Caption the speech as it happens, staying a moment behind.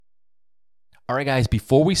All right, guys,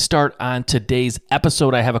 before we start on today's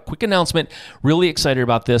episode, I have a quick announcement. Really excited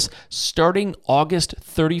about this. Starting August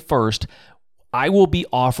 31st, I will be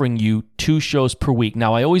offering you 2 shows per week.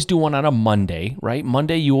 Now, I always do one on a Monday, right?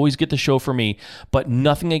 Monday, you always get the show for me, but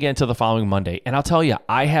nothing again to the following Monday. And I'll tell you,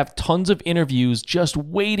 I have tons of interviews just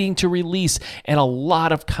waiting to release and a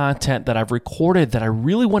lot of content that I've recorded that I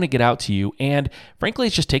really want to get out to you. And frankly,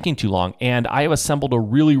 it's just taking too long. And I have assembled a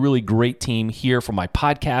really, really great team here for my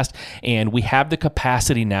podcast. And we have the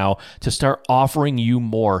capacity now to start offering you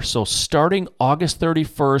more. So starting August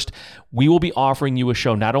 31st, we will be offering you a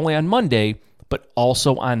show not only on Monday, but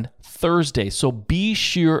also on Thursday. So be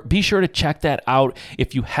sure to check that out.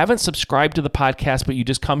 If you haven't subscribed to the podcast, but you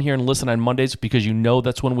just come here and listen on Mondays because you know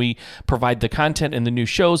that's when we provide the content and the new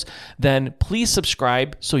shows, then please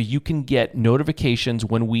subscribe so you can get notifications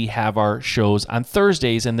when we have our shows on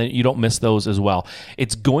Thursdays and then you don't miss those as well.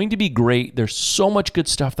 It's going to be great. There's so much good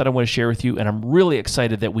stuff that I want to share with you, and I'm really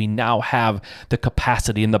excited that we now have the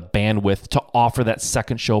capacity and the bandwidth to offer that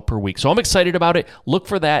second show per week. So I'm excited about it. Look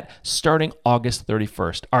for that starting August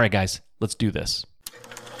 31st. All right, guys. Let's do this.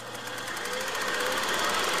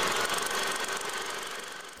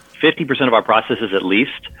 50% of our processes, at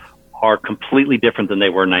least, are completely different than they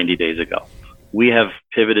were 90 days ago. We have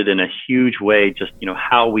pivoted in a huge way, just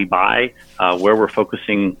how we buy, where we're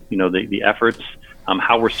focusing, the efforts,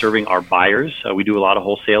 how we're serving our buyers. We do a lot of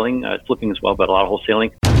wholesaling, flipping as well, but a lot of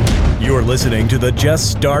wholesaling. You're listening to the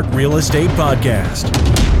Just Start Real Estate Podcast.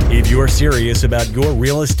 If you're serious about your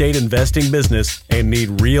real estate investing business and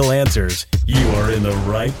need real answers, you are in the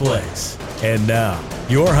right place. And now,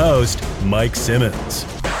 your host, Mike Simmons.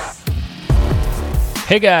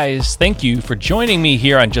 Hey guys, thank you for joining me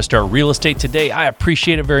here on Just Start Real Estate today. I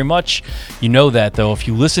appreciate it very much. You know that though, if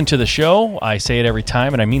you listen to the show, I say it every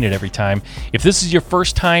time and I mean it every time. If this is your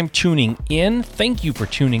first time tuning in, thank you for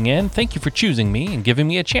tuning in. Thank you for choosing me and giving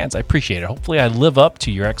me a chance. I appreciate it. Hopefully I live up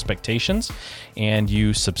to your expectations and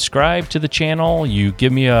you subscribe to the channel. You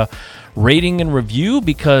give me a rating and review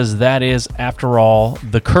because that is, after all,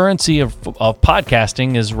 the currency of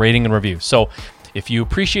podcasting is rating and review. So if you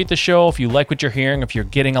appreciate the show, if you like what you're hearing, if you're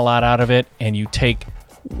getting a lot out of it, and you take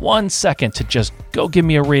 1 second to just go give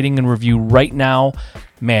me a rating and review right now,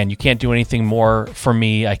 man, you can't do anything more for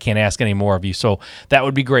me. I can't ask any more of you. So that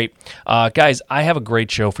would be great. Guys, I have a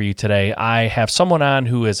great show for you today. I have someone on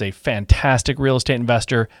who is a fantastic real estate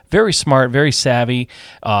investor, very smart, very savvy,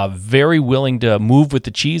 very willing to move with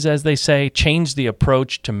the cheese, as they say, change the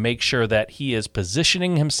approach to make sure that he is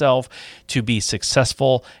positioning himself to be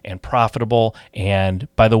successful and profitable. And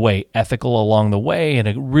by the way, ethical along the way, and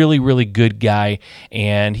a really, really good guy.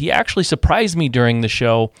 And he actually surprised me during the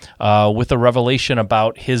show with a revelation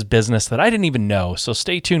about his business that I didn't even know. So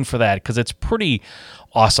stay tuned for that because it's pretty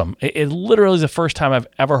awesome. It literally is the first time I've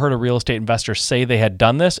ever heard a real estate investor say they had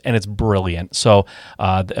done this, and it's brilliant. So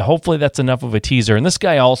hopefully that's enough of a teaser. And this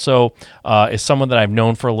guy also is someone that I've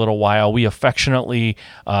known for a little while. We affectionately,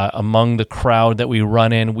 among the crowd that we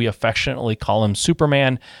run in, we affectionately call him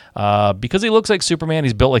Superman because he looks like Superman.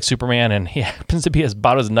 He's built like Superman, and he happens to be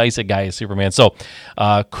about as nice a guy as Superman. So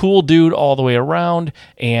cool dude all the way around.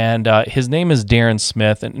 And his name is Darren Smith.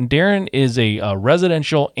 And Darren is a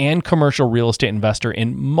residential and commercial real estate investor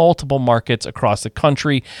in multiple markets across the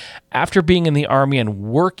country. After being in the Army and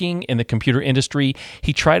working in the computer industry,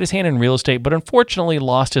 he tried his hand in real estate, but unfortunately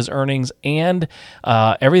lost his earnings and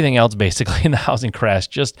everything else basically in the housing crash.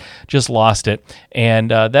 Just lost it. And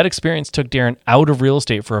that experience took Darren out of real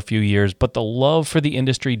estate for a few years, but the love for the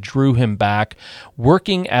industry drew him back.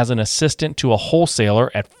 Working as an assistant to a wholesaler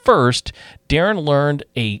at first, Darren learned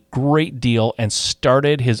a great deal and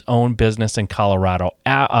started his own business in Colorado.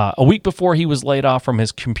 A week before he was laid off from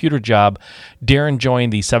his computer job, Darren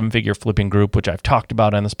joined the seven-figure flipping group, which I've talked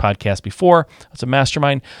about on this podcast before. It's a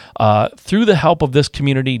mastermind. Through the help of this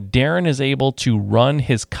community, Darren is able to run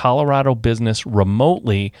his Colorado business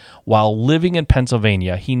remotely while living in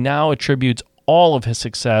Pennsylvania. He now attributes all of his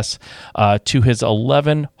success to his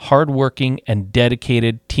 11 hardworking and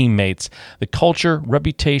dedicated teammates. The culture,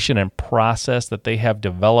 reputation, and process that they have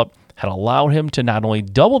developed had allowed him to not only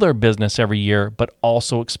double their business every year, but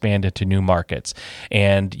also expand into new markets.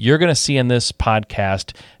 And you're going to see in this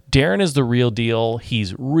podcast, Darren is the real deal.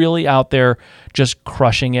 He's really out there just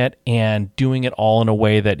crushing it and doing it all in a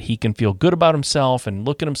way that he can feel good about himself and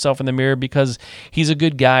look at himself in the mirror because he's a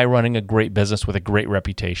good guy running a great business with a great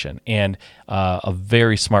reputation and a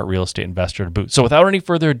very smart real estate investor to boot. So without any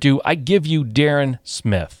further ado, I give you Darren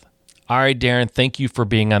Smith. All right, Darren, thank you for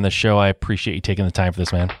being on the show. I appreciate you taking the time for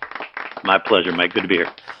this, man. My pleasure, Mike. Good to be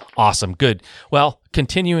here. Awesome. Good. Well,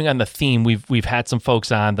 continuing on the theme, we've had some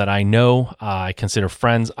folks on that I know, I consider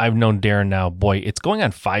friends. I've known Darren now, boy, it's going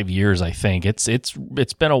on 5 years, I think. It's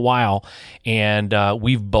been a while, and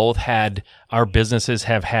we've both had, our businesses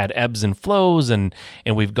have had ebbs and flows, and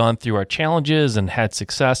we've gone through our challenges and had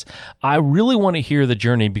success. I really want to hear the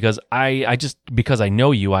journey because because I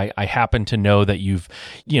know you, I happen to know that you've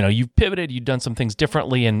pivoted, you've done some things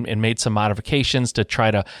differently and made some modifications to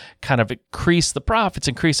try to kind of increase the profits,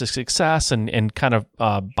 increase the success, and kind of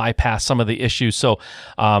bypass some of the issues. So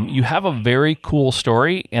you have a very cool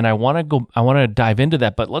story, and I want to dive into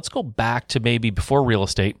that. But let's go back to maybe before real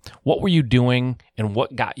estate. What were you doing, and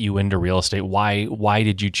what got you into real estate? Why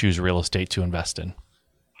did you choose real estate to invest in?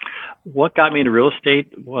 What got me into real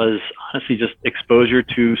estate was honestly just exposure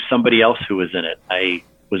to somebody else who was in it. I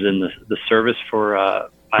was in the service for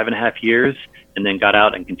 5.5 years, and then got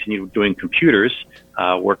out and continued doing computers,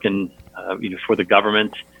 working for the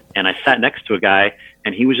government. And I sat next to a guy,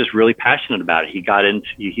 and he was just really passionate about it.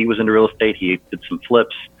 He was into real estate. He did some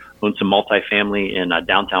flips, owned some multifamily in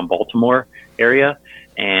downtown Baltimore area,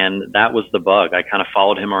 and that was the bug. I kind of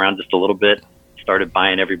followed him around just a little bit, started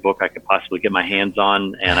buying every book I could possibly get my hands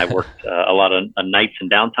on, and I worked a lot of nights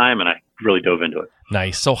and downtime, and I really dove into it.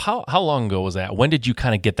 Nice. So how long ago was that? When did you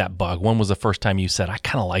kind of get that bug? When was the first time you said, I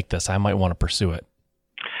kind of like this, I might want to pursue it?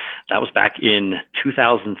 That was back in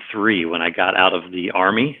 2003 when I got out of the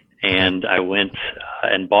Army, and I went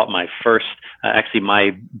and bought my first, actually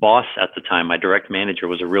my boss at the time, my direct manager,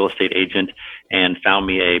 was a real estate agent and found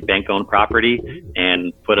me a bank-owned property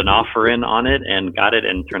and put an offer in on it and got it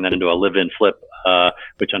and turned that into a live-in flip,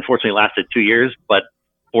 which unfortunately lasted 2 years, but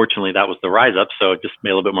fortunately that was the rise up, so it just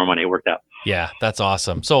made a little bit more money. It worked out. Yeah, that's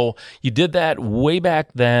awesome. So you did that way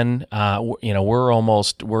back then.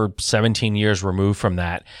 We're 17 years removed from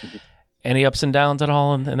that. Any ups and downs at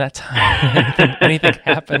all in that time? anything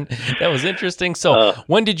happened that was interesting? So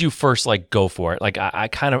when did you first go for it?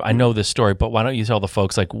 I know this story, but why don't you tell the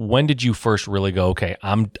folks, when did you first really go, okay,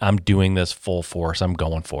 I'm doing this full force, I'm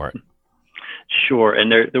going for it? Sure.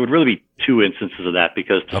 And there would really be two instances of that,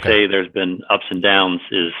 because to say there's been ups and downs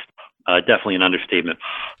is definitely an understatement.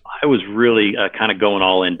 I was really kind of going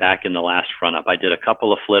all in back in the last run up. I did a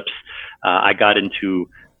couple of flips. I got into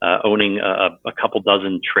owning a couple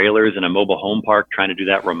dozen trailers in a mobile home park, trying to do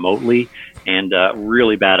that remotely, and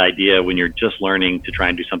really bad idea when you're just learning to try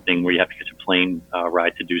and do something where you have to catch a plane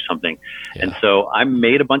ride to do something. Yeah. And so I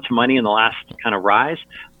made a bunch of money in the last kind of rise,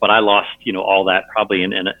 but I lost, all that probably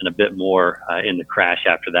in a bit more in the crash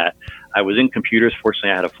after that. I was in computers.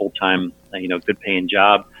 Fortunately, I had a full-time, good paying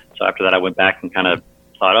job. So after that, I went back and kind of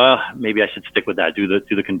thought, maybe I should stick with that, do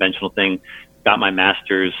the conventional thing. Got my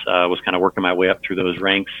master's, was kind of working my way up through those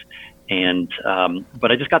ranks. And,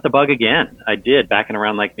 but I just got the bug again. I did back in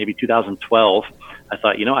around maybe 2012. I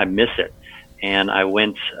thought, I miss it. And I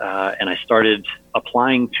went, and I started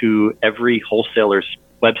applying to every wholesaler's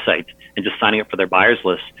website and just signing up for their buyers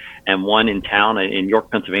list. And one in town in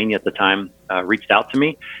York, Pennsylvania at the time, reached out to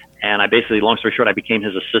me. And I basically, long story short, I became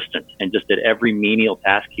his assistant and just did every menial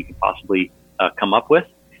task he could possibly come up with,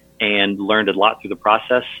 and learned a lot through the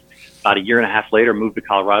process. About 1.5 years later, moved to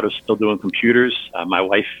Colorado, still doing computers. My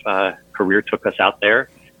wife's career took us out there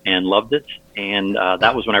and loved it. And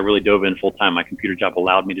that was when I really dove in full time. My computer job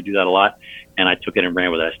allowed me to do that a lot, and I took it and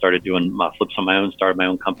ran with it. I started doing flips on my own, started my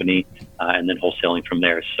own company, and then wholesaling from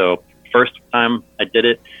there. So first time I did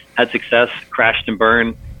it, had success, crashed and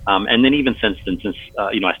burned. And then even since then,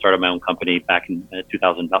 I started my own company back in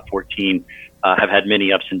 2014, have had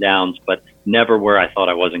many ups and downs, but never where I thought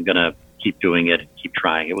I wasn't going to keep doing it, keep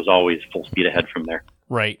trying. It was always full speed ahead from there.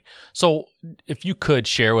 Right. So if you could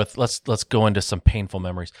share let's go into some painful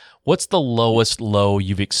memories. What's the lowest low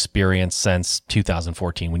you've experienced since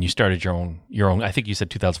 2014 when you started your own, I think you said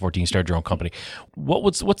 2014, you started your own company.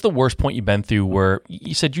 What's the worst point you've been through where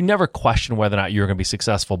you said you never questioned whether or not you were going to be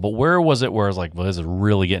successful, but where was it where it was well, this is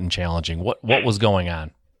really getting challenging? What was going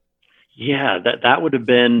on? Yeah, that would have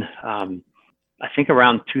been, I think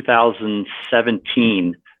around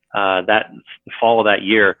 2017, the fall of that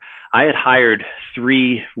year. I had hired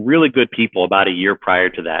 3 really good people about a year prior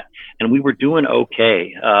to that, and we were doing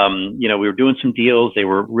okay. We were doing some deals. They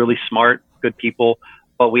were really smart, good people,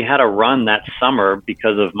 but we had a run that summer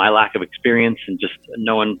because of my lack of experience and just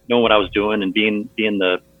knowing what I was doing and being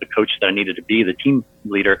the coach that I needed to be, the team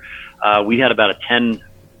leader. We had about a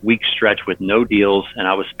 10-week stretch with no deals, and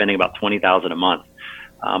I was spending about $20,000 a month.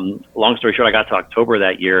 Long story short, I got to October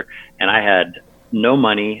that year, and I had no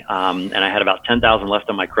money, and I had about $10,000 left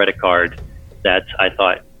on my credit card. That I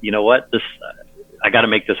thought, you know what, I got to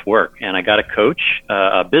make this work. And I got a coach,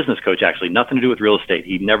 a business coach, actually, nothing to do with real estate.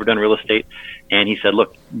 He'd never done real estate, and he said,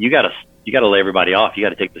 look, you got to you got to lay everybody off. You got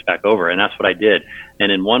to take this back over. And that's what I did.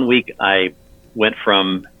 And in 1 week, I went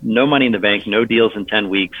from no money in the bank, no deals in 10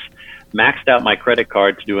 weeks, maxed out my credit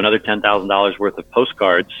card to do another $10,000 worth of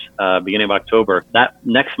postcards beginning of October. That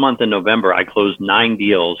next month in November, I closed 9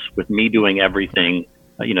 deals with me doing everything,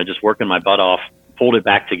 just working my butt off, pulled it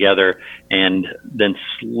back together, and then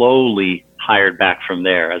slowly hired back from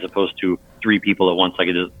there, as opposed to 3 people at once like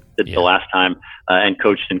I did the last time, and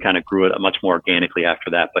coached and kind of grew it much more organically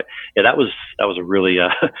after that. But yeah, that was a really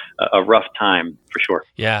a rough time for sure.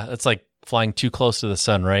 Yeah, it's like flying too close to the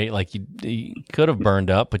sun, right? Like you could have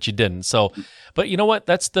burned up, but you didn't. So, but you know what?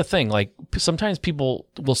 That's the thing. Like sometimes people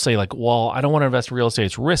will say like, well, I don't want to invest in real estate.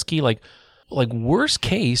 It's risky. Like worst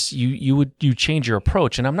case, you change your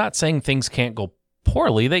approach. And I'm not saying things can't go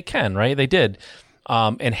poorly. They can, right? They did.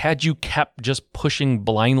 And had you kept just pushing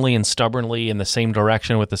blindly and stubbornly in the same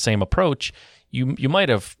direction with the same approach, you might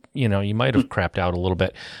have crapped out a little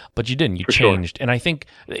bit, but you didn't. You changed. Sure. And I think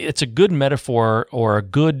it's a good metaphor or a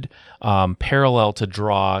good parallel to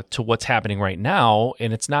draw to what's happening right now.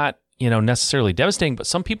 And it's not, necessarily devastating, but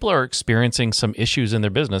some people are experiencing some issues in their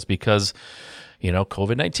business because,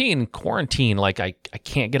 COVID-19, quarantine, like I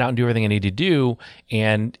can't get out and do everything I need to do.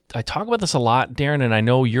 And I talk about this a lot, Darren, and I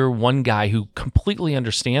know you're one guy who completely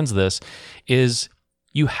understands this, is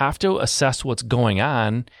you have to assess what's going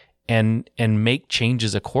on and make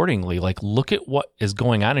changes accordingly. Like look at what is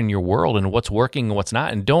going on in your world and what's working and what's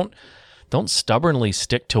not. And don't stubbornly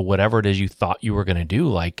stick to whatever it is you thought you were going to do.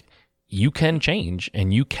 Like you can change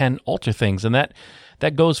and you can alter things. And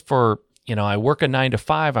that goes for, I work a 9 to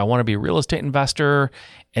 5. I want to be a real estate investor.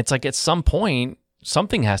 It's like at some point,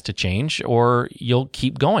 something has to change or you'll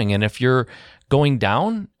keep going. And if you're going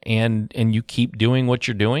down and you keep doing what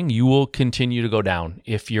you're doing, you will continue to go down.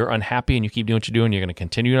 If you're unhappy and you keep doing what you're doing, you're going to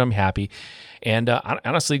continue to be unhappy. And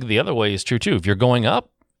honestly, the other way is true too. If you're going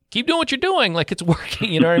up, keep doing what you're doing. Like it's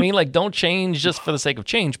working, you know what I mean? Like don't change just for the sake of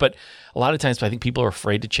change. But a lot of times I think people are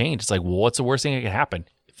afraid to change. It's like, well, what's the worst thing that can happen?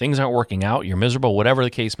 Things aren't working out, you're miserable, whatever the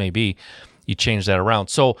case may be, you change that around.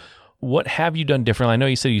 So what have you done differently? I know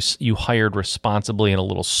you said you hired responsibly and a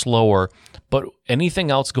little slower, but anything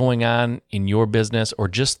else going on in your business or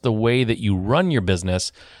just the way that you run your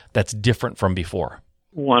business that's different from before?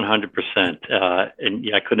 100%. And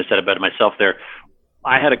I couldn't have said it better myself there.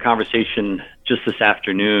 I had a conversation just this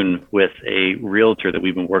afternoon with a realtor that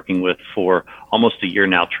we've been working with for almost a year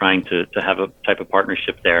now, trying to have a type of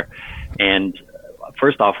partnership there. And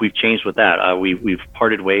first off, we've changed with that. We've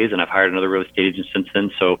parted ways, and I've hired another real estate agent since then.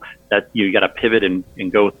 So that you got to pivot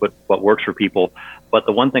and go with what works for people. But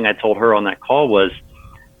the one thing I told her on that call was,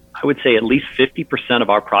 I would say at least 50% of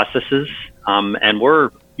our processes, and we're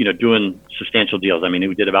doing substantial deals. I mean,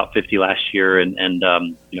 we did about 50 last year, and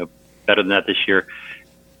better than that this year.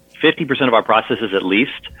 50% of our processes, at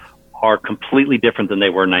least, are completely different than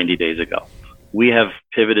they were 90 days ago. We have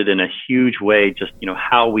pivoted in a huge way, just,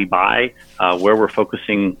 how we buy, where we're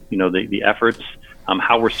focusing, the efforts,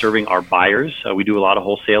 how we're serving our buyers. We do a lot of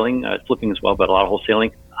wholesaling, flipping as well, but a lot of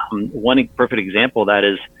wholesaling. One perfect example of that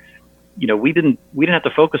is, we didn't have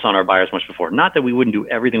to focus on our buyers much before. Not that we wouldn't do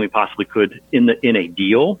everything we possibly could in a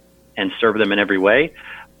deal and serve them in every way,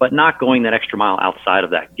 but not going that extra mile outside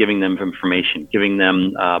of that, giving them information, giving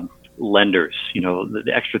them lenders,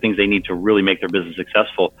 the extra things they need to really make their business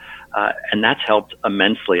successful. And that's helped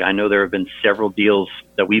immensely. I know there have been several deals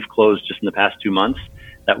that we've closed just in the past 2 months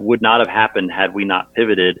that would not have happened had we not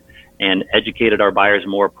pivoted and educated our buyers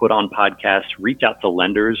more, put on podcasts, reach out to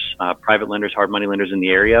lenders, private lenders, hard money lenders in the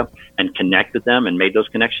area, and connected them and made those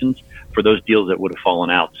connections for those deals that would have fallen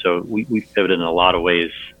out. So we've pivoted in a lot of ways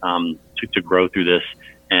to grow through this.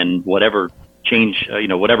 And whatever change,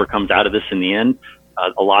 whatever comes out of this in the end,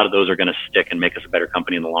 a lot of those are going to stick and make us a better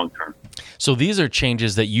company in the long term. So these are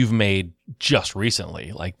changes that you've made just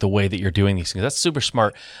recently, like the way that you're doing these things. That's super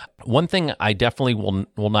smart. One thing I definitely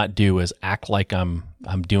will not do is act like I'm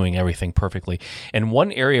doing everything perfectly. And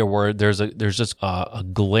one area where there's just a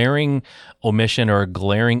glaring omission or a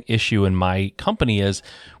glaring issue in my company is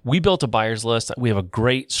we built a buyers list. We have a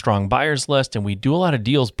great, strong buyers list, and we do a lot of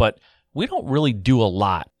deals, but we don't really do a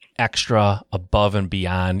lot extra above and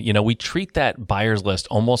beyond. We treat that buyers list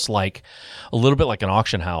almost like a little bit like an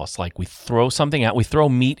auction house. Like we throw something out, we throw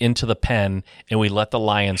meat into the pen and we let the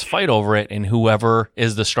lions fight over it. And whoever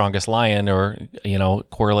is the strongest lion or,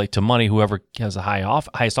 correlate to money, whoever has the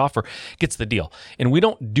highest offer gets the deal. And we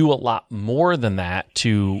don't do a lot more than that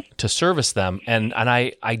to service them. And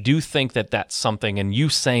I do think that that's something, and you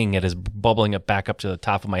saying it is bubbling it back up to the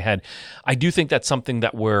top of my head. I do think that's something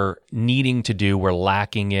that we're needing to do. We're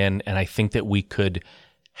lacking in. And I think that we could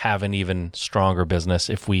have an even stronger business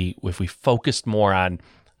if we focused more on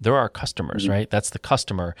they're our customers, right? That's the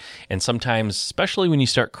customer. And sometimes, especially when you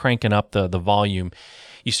start cranking up the volume,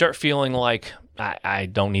 you start feeling like, I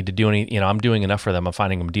don't need to do any, I'm doing enough for them. I'm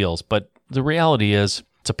finding them deals. But the reality is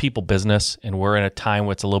it's a people business, and we're in a time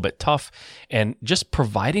where it's a little bit tough. And just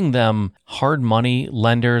providing them hard money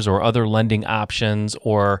lenders or other lending options,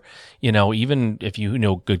 or, even if you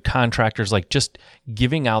know good contractors, like just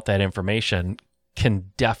giving out that information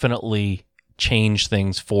can definitely change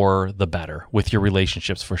things for the better with your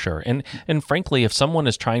relationships for sure. And frankly, if someone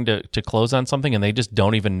is trying to close on something and they just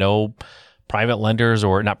don't even know private lenders,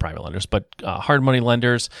 or not private lenders, but hard money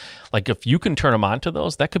lenders, like if you can turn them on to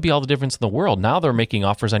those, that could be all the difference in the world. Now they're making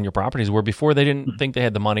offers on your properties where before they didn't think they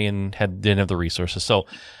had the money and didn't have the resources. So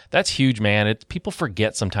that's huge, man. People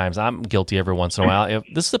forget sometimes. I'm guilty every once in a while.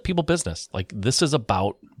 This is a people business. Like this is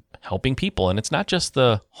about helping people, and it's not just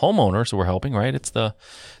the homeowners who we're helping, right? It's the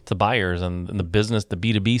buyers and the business, the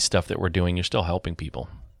B2B stuff that we're doing. You're still helping people.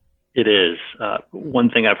 It is. One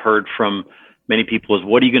thing I've heard from many people is,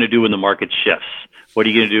 what are you going to do when the market shifts? What are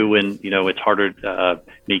you going to do when, it's harder,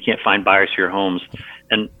 you can't find buyers for your homes?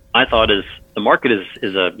 And my thought is the market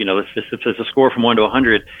is a, if it's a score from 1 to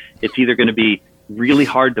 100, it's either going to be really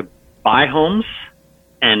hard to buy homes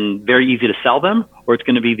and very easy to sell them, or it's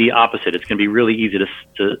going to be the opposite. It's going to be really easy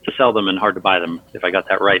to sell them and hard to buy them, if I got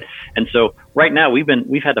that right. And so right now we've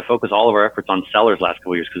had to focus all of our efforts on sellers last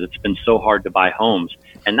couple of years because it's been so hard to buy homes,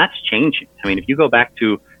 and that's changing. I mean, if you go back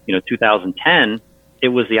to 2010, it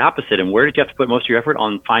was the opposite. And where did you have to put most of your effort?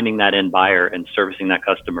 On finding that end buyer and servicing that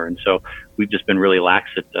customer. And so we've just been really lax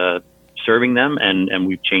at serving them, and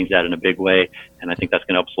we've changed that in a big way. And I think that's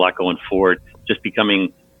going to help us a lot going forward. Just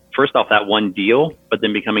becoming, first off, that one deal, but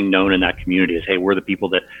then becoming known in that community as, hey, we're the people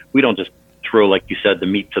that we don't just throw, like you said, the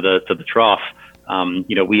meat to the trough.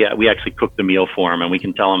 We actually cook the meal for them, and we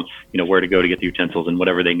can tell them, where to go to get the utensils and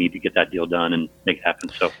whatever they need to get that deal done and make it happen.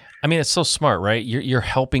 So, I mean, it's so smart, right? You're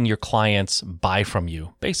helping your clients buy from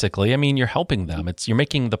you, basically. I mean, you're helping them. You're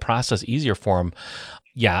making the process easier for them.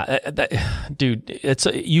 Yeah, dude,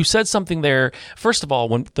 you said something there. First of all,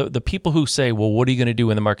 when the people who say, well, what are you going to do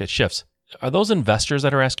when the market shifts? Are those investors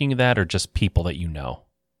that are asking you that, or just people that you know?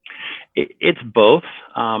 It's both,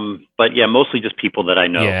 but yeah, mostly just people that I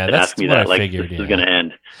know that ask me that, like, this is going to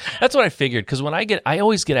end. That's what I figured, because I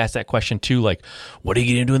always get asked that question too, like, what are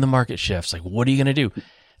you going to do when the market shifts? Like, what are you going to do?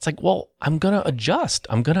 It's like, well, I'm going to adjust.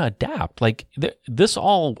 I'm going to adapt. Like this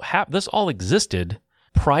all existed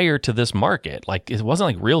prior to this market. Like it wasn't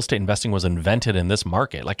like real estate investing was invented in this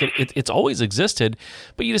market. Like it's always existed,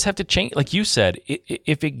 but you just have to change. Like you said,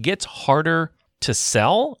 if it gets harder to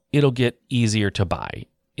sell, it'll get easier to buy.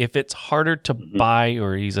 If it's harder to buy,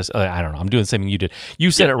 or I don't know, I'm doing the same thing you did. You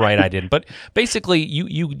said it right, I didn't. But basically,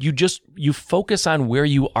 you focus on where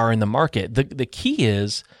you are in the market. The key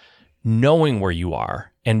is knowing where you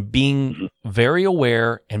are and being very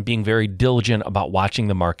aware and being very diligent about watching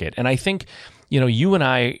the market. And I think, you and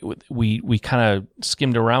I, we kind of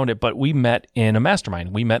skimmed around it, but we met in a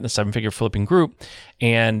mastermind. We met in the 7-figure flipping group,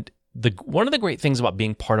 and one of the great things about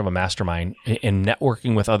being part of a mastermind and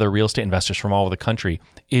networking with other real estate investors from all over the country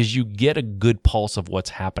is you get a good pulse of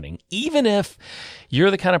what's happening. Even if you're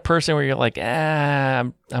the kind of person where you're like,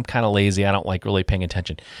 I'm kind of lazy, I don't like really paying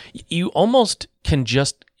attention. You almost can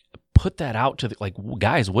just put that out to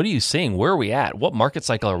guys, what are you seeing? Where are we at? What market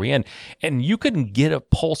cycle are we in? And you can get a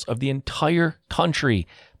pulse of the entire country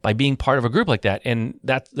by being part of a group like that. And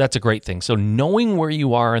that's a great thing. So knowing where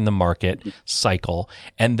you are in the market cycle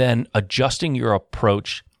and then adjusting your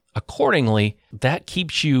approach accordingly, that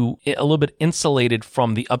keeps you a little bit insulated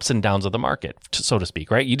from the ups and downs of the market, so to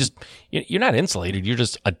speak, right? You're not insulated, you're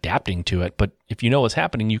just adapting to it. But if you know what's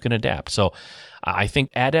happening, you can adapt. So I think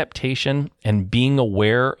adaptation and being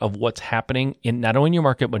aware of what's happening in not only in your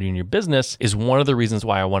market, but in your business is one of the reasons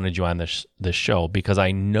why I wanted you on this show, because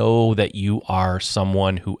I know that you are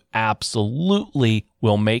someone who absolutely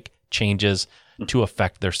will make changes to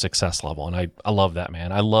affect their success level. And I love that,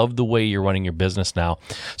 man. I love the way you're running your business now.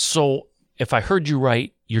 So if I heard you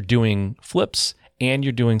right, you're doing flips and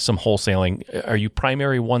you're doing some wholesaling. Are you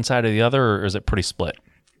primary one side or the other, or is it pretty split?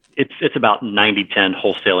 It's about 90-10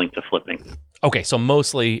 wholesaling to flipping. Okay, so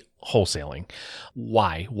mostly wholesaling.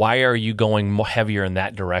 Why? Why are you going more heavier in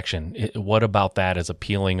that direction? What about that is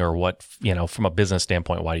appealing, or what, from a business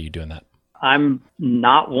standpoint, why are you doing that? I'm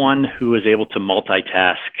not one who is able to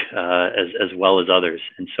multitask as well as others.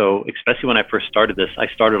 And so, especially when I first started this, I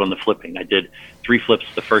started on the flipping. I did 3 flips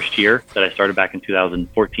the first year that I started back in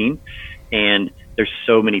 2014. And there's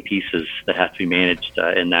so many pieces that have to be managed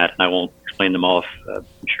in that. And I won't explain them all. I'm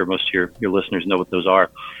sure most of your listeners know what those are.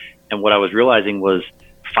 And what I was realizing was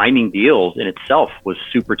finding deals in itself was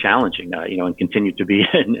super challenging, and continued to be,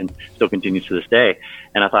 and still continues to this day.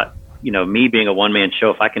 And I thought, me being a one-man show,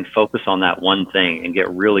 if I can focus on that one thing and get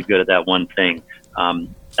really good at that one thing,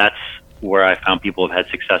 that's where I found people have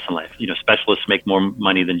had success in life. Specialists make more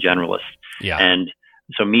money than generalists. Yeah. And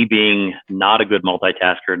so me being not a good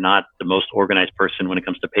multitasker, not the most organized person when it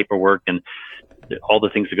comes to paperwork and all the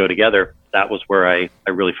things that go together, that was where I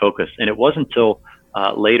really focused. And it wasn't until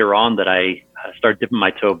later on that I started dipping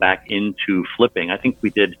my toe back into flipping. I think we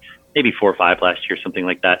did maybe 4 or 5 last year, something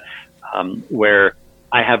like that, where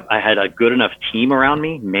I had a good enough team around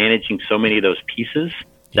me managing so many of those pieces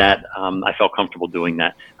that I felt comfortable doing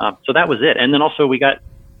that. So that was it. And then also we got,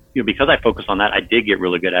 because I focused on that, I did get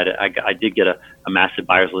really good at it. I did get a massive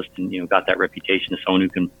buyers list and, got that reputation as someone who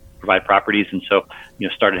can provide properties. And so,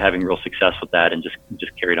 started having real success with that and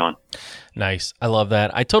just carried on. Nice. I love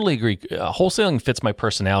that. I totally agree. Wholesaling fits my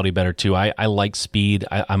personality better too. I like speed.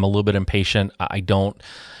 I'm a little bit impatient. I don't,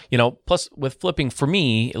 plus with flipping for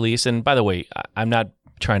me at least, and by the way, I'm not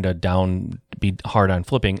trying to be hard on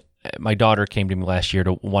flipping. My daughter came to me last year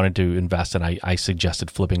wanted to invest, and I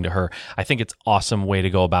suggested flipping to her. I think it's an awesome way to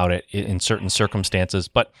go about it in certain circumstances,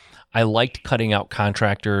 but I liked cutting out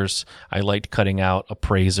contractors. I liked cutting out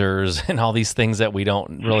appraisers and all these things that we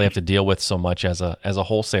don't really have to deal with so much as a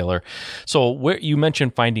wholesaler. So where you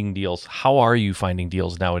mentioned finding deals, how are you finding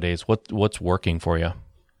deals nowadays? What's working for you?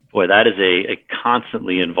 Boy, that is a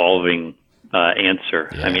constantly evolving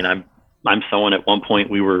answer. Yeah. I mean, I'm someone at one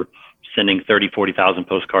point we were sending 30, 40,000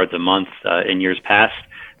 postcards a month in years past.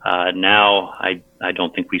 Now I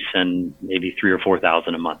don't think we send maybe 3,000 or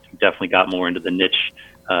 4,000 a month. We definitely got more into the niche,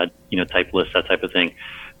 type list, that type of thing.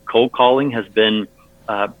 Cold calling has been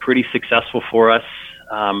pretty successful for us.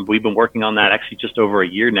 We've been working on that actually just over a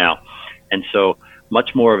year now. And so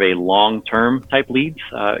much more of a long-term type leads.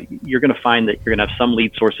 You're going to find that you're going to have some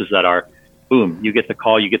lead sources that are, boom, you get the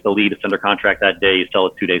call, you get the lead, it's under contract that day, you sell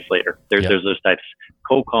it 2 days later. There's those types.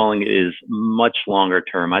 Cold calling is much longer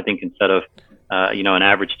term. I think instead of, an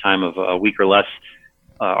average time of a week or less,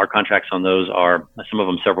 our contracts on those are some of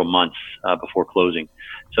them several months before closing.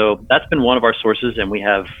 So that's been one of our sources, and we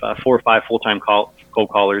have 4 or 5 full-time cold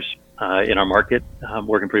callers in our market,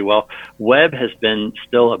 working pretty well. Web has been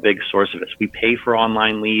still a big source of it. We pay for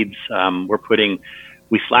online leads.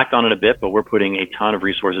 We slacked on it a bit, but we're putting a ton of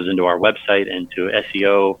resources into our website, into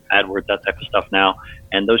SEO, AdWords, that type of stuff now,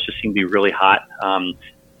 and those just seem to be really hot.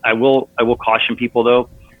 I will caution people though.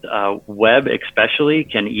 Web especially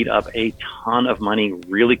can eat up a ton of money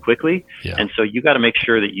really quickly. Yeah. And so you got to make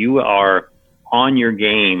sure that you are on your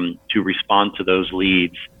game to respond to those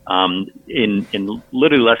leads. In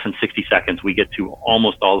literally less than 60 seconds, we get to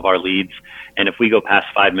almost all of our leads. And if we go past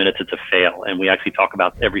 5 minutes, it's a fail. And we actually talk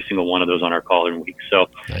about every single one of those on our call in week. So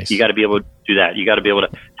nice. You got to be able to do that. You got to be able to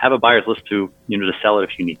have a buyer's list to sell it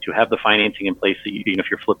if you need to, have the financing in place that if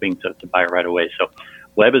you're flipping to buy it right away. So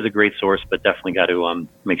web is a great source, but definitely got to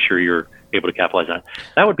make sure you're able to capitalize on it.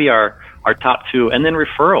 That would be our top 2. And then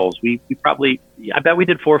referrals. I bet we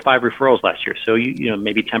did 4 or 5 referrals last year. So,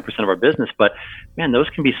 maybe 10% of our business, but man, those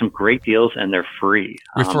can be some great deals and they're free.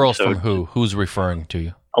 Referrals from who? Who's referring to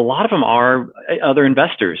you? A lot of them are other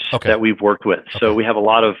investors that we've worked with. Okay. So we have a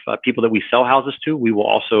lot of people that we sell houses to. We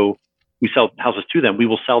sell houses to them. We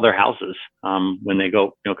will sell their houses when they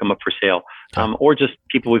go, come up for sale, or just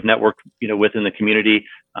people we've networked, with in the community.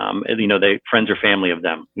 They friends or family of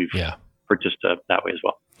them. We've purchased that way as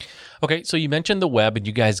well. Okay, so you mentioned the web, and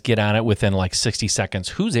you guys get on it within like 60 seconds.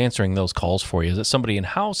 Who's answering those calls for you? Is it somebody in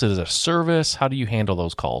house? Is it a service? How do you handle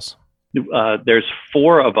those calls? There's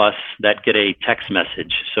 4 of us that get a text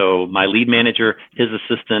message. So my lead manager, his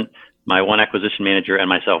assistant, my one acquisition manager, and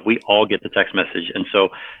myself, we all get the text message. And so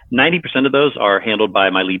 90% of those are handled by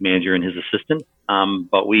my lead manager and his assistant.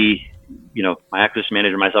 But my acquisition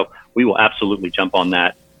manager and myself, we will absolutely jump on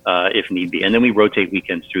that if need be. And then we rotate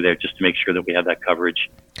weekends through there just to make sure that we have that coverage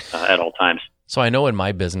at all times. So I know in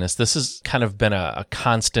my business, this has kind of been a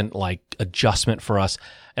constant adjustment for us.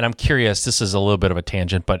 And I'm curious, this is a little bit of a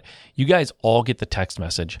tangent, but you guys all get the text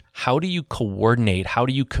message. How do you coordinate? How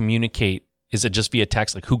do you communicate? Is it just via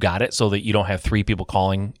text, like who got it, so that you don't have 3 people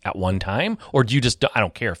calling at one time? Or do you just, I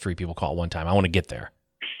don't care if 3 people call at one time. I want to get there.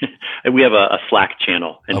 We have a Slack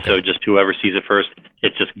channel. And so just whoever sees it first,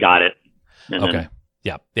 it just got it. And okay.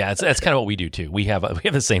 Yeah. That's kind of what we do too. We have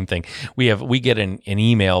the same thing. We get an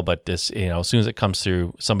email, but this, as soon as it comes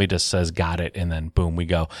through, somebody just says got it, and then boom, we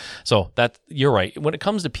go. So you're right. When it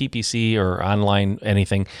comes to PPC or online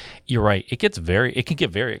anything, you're right. It can get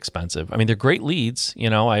very expensive. I mean, they're great leads.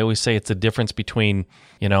 I always say it's the difference between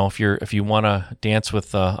if you want to dance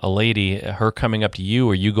with a lady, her coming up to you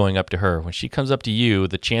or you going up to her. When she comes up to you,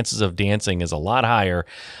 the chances of dancing is a lot higher,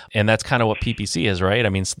 and that's kind of what PPC is, right? I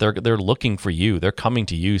mean, they're looking for you. They're coming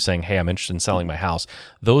to you saying, "Hey, I'm interested in selling my house."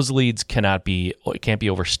 Those leads can't be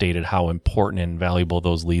overstated how important and valuable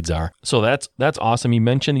those leads are. So that's awesome. You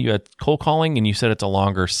mentioned you had cold calling, and you said it's a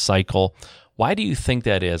longer cycle. Why do you think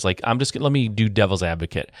that is? Like, let me do devil's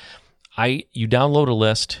advocate. You download a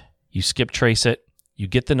list, you skip trace it, you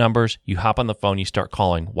get the numbers, you hop on the phone, you start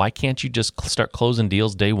calling. Why can't you just start closing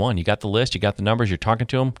deals day one? You got the list, you got the numbers, you're talking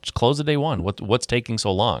to them, just close it day one. What's taking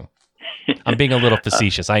so long? I'm being a little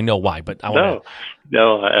facetious. I know why, but I want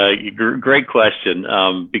to. Great question.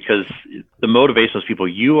 Because the motivation of people,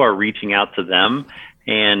 you are reaching out to them,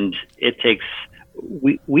 and it takes.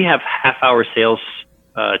 We have half-hour sales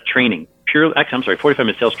training.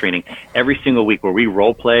 45-minute sales training every single week where we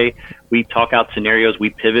role play, we talk out scenarios, we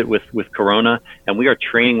pivot with Corona, and we are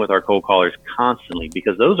training with our cold callers constantly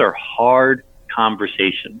because those are hard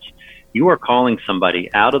conversations. You are calling somebody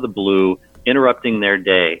out of the blue, interrupting their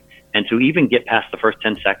day, and to even get past the first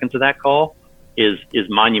 10 seconds of that call is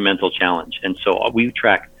monumental challenge. And so we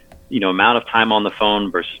track, amount of time on the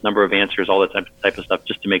phone versus number of answers, all that type of stuff,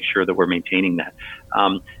 just to make sure that we're maintaining that.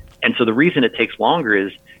 And so the reason it takes longer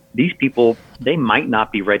is these people, they might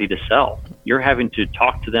not be ready to sell. You're having to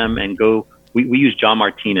talk to them and go. We use John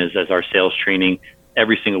Martinez as our sales training.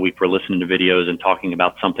 Every single week we're listening to videos and talking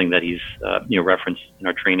about something that he's referenced in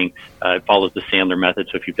our training. It follows the Sandler method,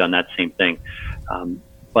 so if you've done that, same thing.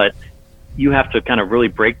 But you have to kind of really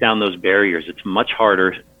break down those barriers. It's much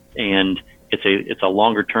harder, and it's a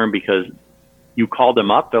longer term because you call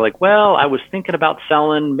them up. They're like, well, I was thinking about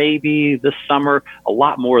selling maybe this summer. A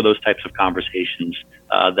lot more of those types of conversations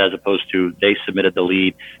as opposed to they submitted the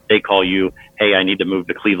lead. They call you, hey, I need to move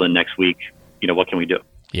to Cleveland next week. What can we do?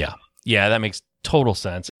 Yeah, that makes total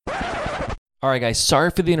sense. All right, guys,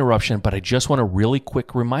 sorry for the interruption, but I just want to really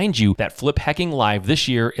quick remind you that Flip Hacking Live this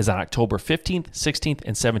year is on October 15th, 16th,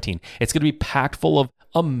 and 17th. It's going to be packed full of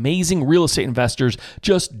amazing real estate investors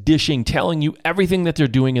just telling you everything that they're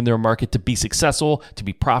doing in their market to be successful, to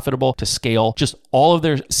be profitable, to scale, just all of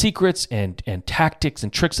their secrets and tactics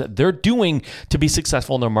and tricks that they're doing to be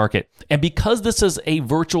successful in their market. And because this is a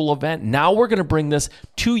virtual event, now we're going to bring this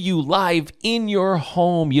to you live in your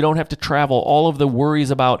home. You don't have to travel. All of the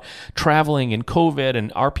worries about traveling and COVID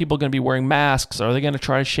and are people going to be wearing masks? Are they going to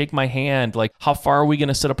try to shake my hand? Like, how far are we going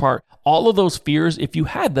to sit apart? All of those fears, if you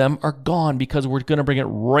had them, are gone because we're going to bring it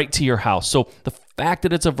right to your house. So the fact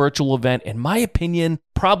that it's a virtual event, in my opinion,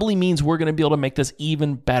 probably means we're going to be able to make this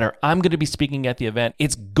even better. I'm going to be speaking at the event.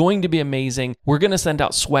 It's going to be amazing. We're going to send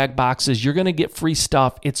out swag boxes. You're going to get free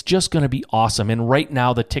stuff. It's just going to be awesome. And right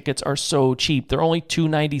now, the tickets are so cheap. They're only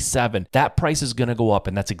 $297. That price is going to go up.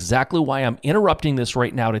 And that's exactly why I'm interrupting this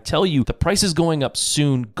right now to tell you the price is going up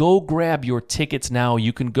soon. Go grab your tickets now.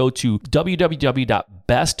 You can go to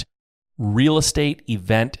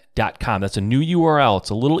www.bestrealestateevent.com. That's a new URL.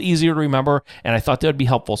 It's a little easier to remember, and I thought that would be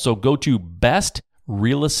helpful. So go to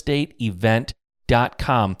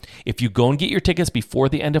bestrealestateevent.com. If you go and get your tickets before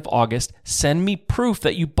the end of August, send me proof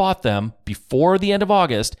that you bought them before the end of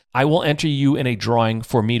August. I will enter you in a drawing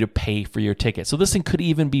for me to pay for your ticket. So this thing could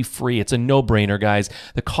even be free. It's a no-brainer, guys.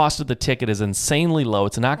 The cost of the ticket is insanely low.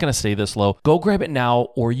 It's not going to stay this low. Go grab it now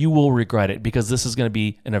or you will regret it because this is going to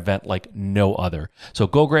be an event like no other. So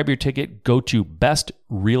go grab your ticket. Go to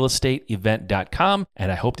bestrealestateevent.com,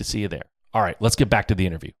 and I hope to see you there. All right, let's get back to the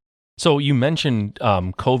interview. So you mentioned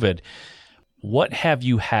COVID. What have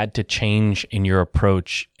you had to change in your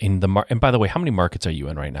approach in the market? And by the way, how many markets are you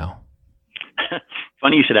in right now?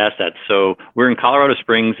 Funny you should ask that. So we're in Colorado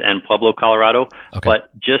Springs and Pueblo, Colorado. Okay.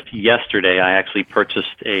 But just yesterday, I actually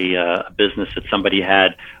purchased a business that somebody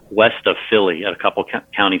had west of Philly at a couple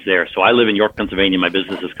counties there. So I live in York, Pennsylvania. My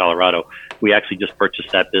business is Colorado. We actually just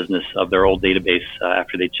purchased that business of their old database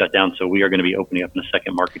after they'd shut down. So we are going to be opening up in a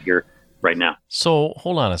second market here right now. So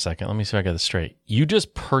hold on a second. Let me see if I got this straight. You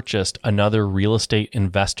just purchased another real estate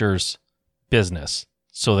investor's business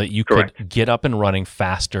so that you Correct. could get up and running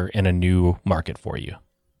faster in a new market for you.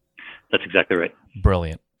 That's exactly right.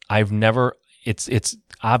 Brilliant. It's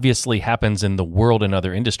obviously happens in the world and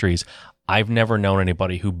other industries. I've never known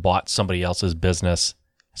anybody who bought somebody else's business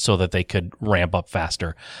so that they could ramp up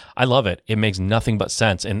faster. I love it. It makes nothing but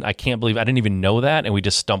sense. And I can't believe I didn't even know that. And we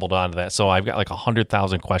just stumbled onto that. So I've got like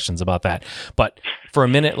 100,000 questions about that. But for a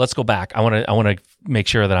minute, let's go back. I want to make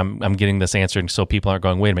sure that I'm getting this answered so people aren't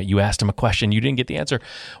going, wait a minute, you asked him a question, you didn't get the answer.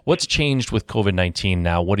 What's changed with COVID-19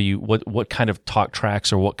 now? What kind of talk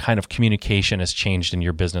tracks or what kind of communication has changed in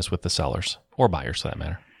your business with the sellers or buyers for that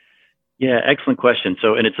matter? Yeah, excellent question.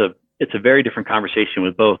 So, and it's it's a very different conversation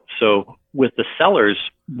with both. So with the sellers,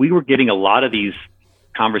 we were getting a lot of these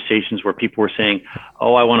conversations where people were saying,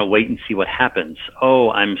 oh, I want to wait and see what happens. Oh,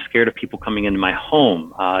 I'm scared of people coming into my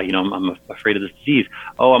home. I'm afraid of this disease.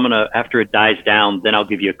 Oh, after it dies down, then I'll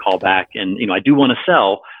give you a call back. And, I do want to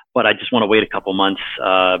sell, but I just want to wait a couple months,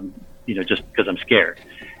 just because I'm scared.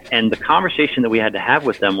 And the conversation that we had to have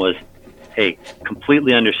with them was, hey,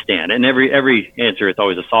 completely understand. And every answer, it's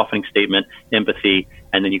always a softening statement, empathy,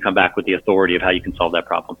 and then you come back with the authority of how you can solve that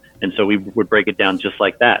problem. And so we would break it down just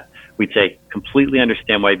like that. We'd say, completely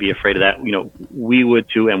understand why you'd be afraid of that. We would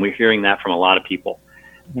too, and we're hearing that from a lot of people.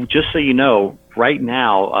 Just so you know, right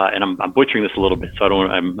now, and I'm butchering this a little bit,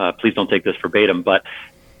 so please don't take this verbatim, but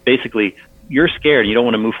basically, you're scared and you don't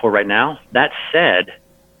want to move forward right now. That said,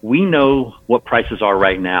 we know what prices are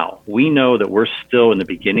right now. We know that we're still in the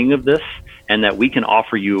beginning of this, and that we can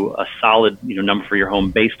offer you a solid, number for your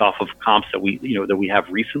home based off of comps that we have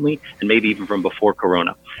recently, and maybe even from before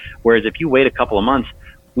Corona. Whereas if you wait a couple of months,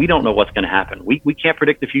 we don't know what's going to happen. We can't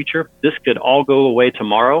predict the future. This could all go away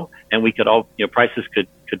tomorrow, and we could all, prices could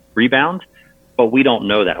rebound, but we don't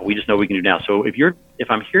know that. We just know what we can do now. So if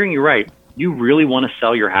I'm hearing you right, you really want to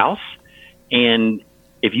sell your house, and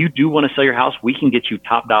if you do want to sell your house, we can get you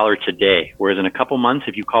top dollar today. Whereas in a couple months,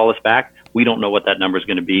 if you call us back, we don't know what that number is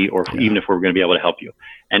going to be, or even if we're going to be able to help you.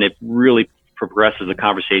 And it really progresses the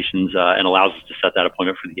conversations and allows us to set that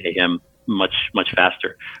appointment for the AM much, much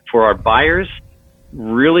faster. For our buyers,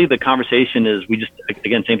 really the conversation is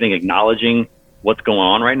again, same thing, acknowledging what's going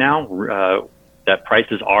on right now, that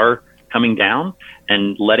prices are coming down,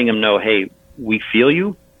 and letting them know, hey, we feel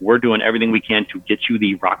you. We're doing everything we can to get you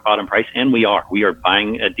the rock bottom price, and we are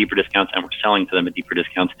buying at deeper discounts, and we're selling to them at deeper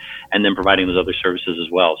discounts, and then providing those other services as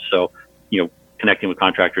well. So, connecting with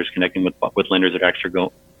contractors, connecting with lenders that are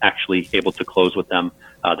actually able to close with them,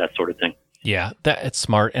 that sort of thing. Yeah, it's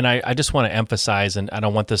smart. And I just want to emphasize, and I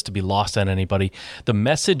don't want this to be lost on anybody, the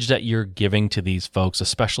message that you're giving to these folks,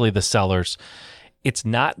 especially the sellers, it's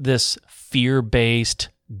not this fear-based,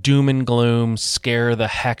 doom and gloom, scare the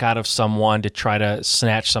heck out of someone to try to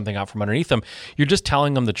snatch something out from underneath them. You're just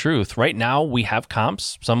telling them the truth. Right now, we have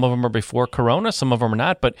comps. Some of them are before Corona, some of them are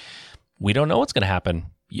not, but we don't know what's going to happen.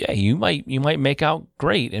 Yeah, you might make out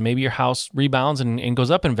great, and maybe your house rebounds and goes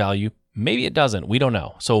up in value. Maybe it doesn't. We don't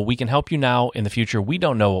know. So we can help you now. In the future, we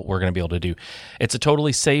don't know what we're going to be able to do. It's a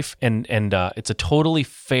totally safe and it's a totally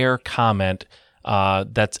fair comment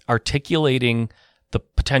that's articulating the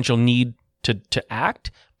potential need to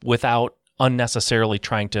act without unnecessarily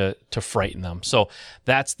trying to frighten them. So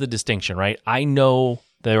that's the distinction, right? I know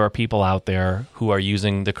there are people out there who are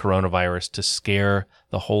using the coronavirus to scare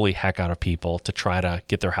the holy heck out of people to try to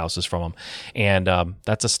get their houses from them. And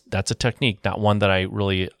that's a technique, not one that I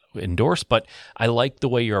really endorse, but I like the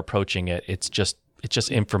way you're approaching it. It's just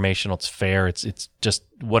informational. It's fair. It's just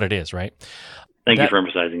what it is, right? Thank you for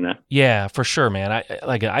emphasizing that. Yeah, for sure, man.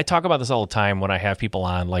 I talk about this all the time when I have people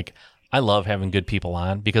on. Like, I love having good people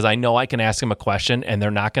on because I know I can ask them a question and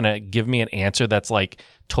they're not going to give me an answer that's like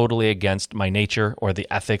totally against my nature or the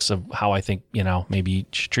ethics of how I think, maybe you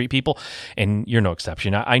should treat people. And you're no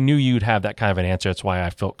exception. I knew you'd have that kind of an answer. That's why I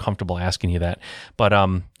felt comfortable asking you that. But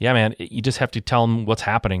yeah, man, you just have to tell them what's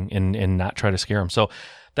happening and not try to scare them. So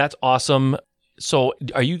that's awesome. So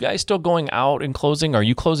are you guys still going out and closing? Are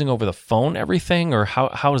you closing over the phone, everything? Or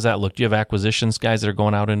how does that look? Do you have acquisitions guys that are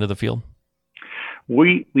going out into the field?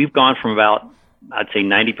 We've gone from about, I'd say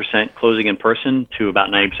 90% closing in person to about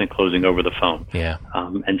 90% closing over the phone. Yeah.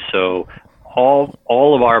 And so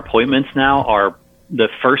all of our appointments now are, the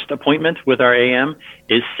first appointment with our AM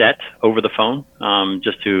is set over the phone,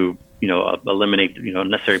 just to, eliminate,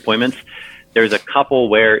 unnecessary appointments. There's a couple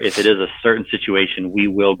where if it is a certain situation, we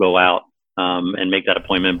will go out and make that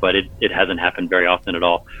appointment, but it hasn't happened very often at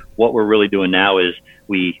all. What we're really doing now is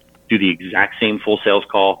we do the exact same full sales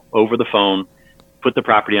call over the phone, put the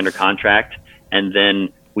property under contract, and then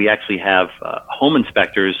we actually have home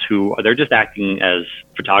inspectors who they're just acting as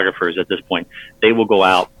photographers at this point. They will go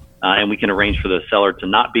out and we can arrange for the seller to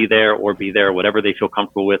not be there or be there, whatever they feel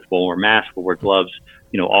comfortable with. We'll wear masks, we'll wear gloves,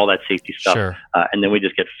 all that safety stuff. Sure. And then we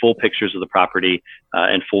just get full pictures of the property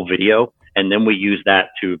and full video. And then we use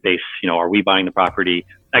that to base, are we buying the property?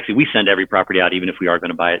 Actually, we send every property out, even if we are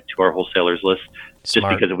going to buy it, to our wholesalers list.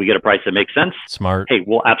 Smart. Just because if we get a price that makes sense, smart. Hey,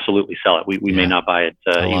 we'll absolutely sell it. We may not buy it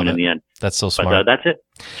even in the end. That's so smart. But that's it.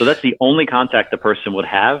 So that's the only contact the person would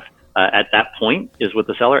have at that point is with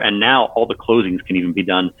the seller. And now all the closings can even be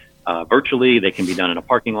done virtually. They can be done in a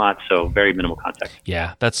parking lot. So very minimal contact.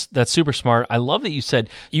 Yeah, that's super smart. I love that you said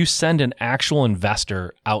you send an actual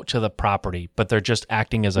investor out to the property, but they're just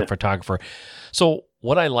acting as a photographer. So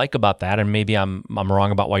what I like about that, and maybe I'm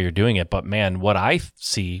wrong about why you're doing it, but man, what I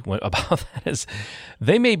see about that is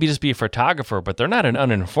they may just be a photographer, but they're not an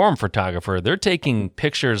uninformed photographer. They're taking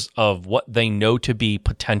pictures of what they know to be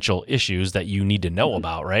potential issues that you need to know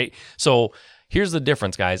about, right? So here's the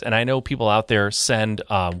difference, guys. And I know people out there send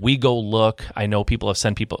We Go Look. I know people have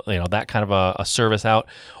sent people, that kind of a service out,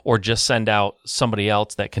 or just send out somebody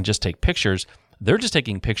else that can just take pictures. They're just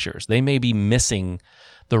taking pictures. They may be missing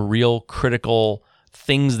the real critical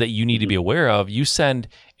things that you need to be aware of. You send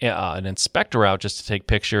an inspector out just to take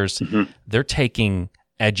pictures. They're taking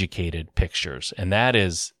educated pictures, and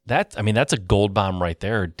that's a gold bomb right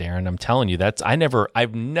there, Darren. I'm telling you,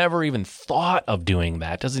 I've never even thought of doing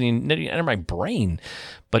that. Doesn't even enter my brain.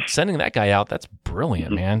 But sending that guy out, that's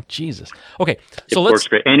brilliant, man. Jesus. Okay, so works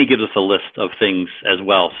great, and he gives us a list of things as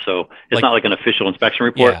well. So it's not like an official inspection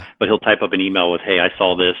report, but he'll type up an email with, "Hey, I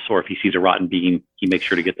saw this," or if he sees a rotten beam, he makes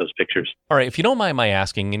sure to get those pictures. All right, if you don't mind my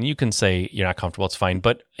asking, and you can say you're not comfortable, it's fine.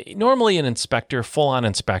 But normally, an inspector, full-on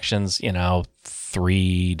inspections,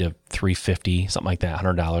 $300 to $350, something like that,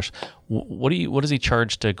 $100. What does he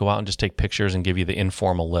charge to go out and just take pictures and give you the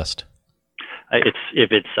informal list?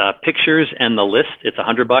 If it's pictures and the list, it's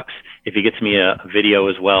 $100. If he gets me a video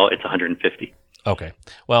as well, it's $150. Okay.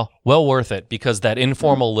 Well worth it, because that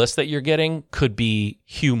informal list that you're getting could be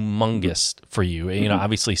humongous for you.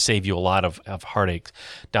 Obviously save you a lot of heartaches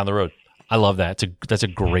down the road. I love that. That's a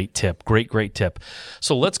great tip. Great tip.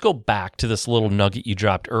 So let's go back to this little nugget you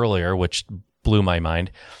dropped earlier, which blew my mind.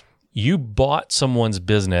 You bought someone's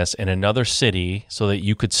business in another city so that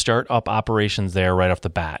you could start up operations there right off the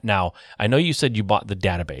bat. Now, I know you said you bought the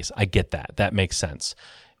database. I get that. That makes sense.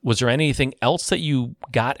 Was there anything else that you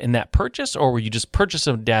got in that purchase, or were you just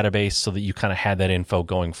purchasing a database so that you kind of had that info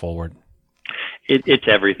going forward? It's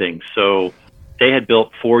everything. So they had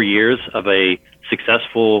built 4 years of a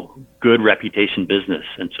successful, good reputation business.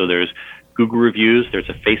 And so there's Google reviews, there's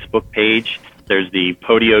a Facebook page, there's the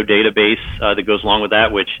Podio database that goes along with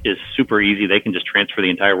that, which is super easy. They can just transfer the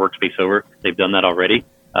entire workspace over. They've done that already.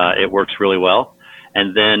 It works really well.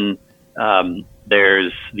 And then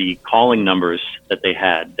there's the calling numbers that they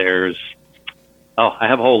had. I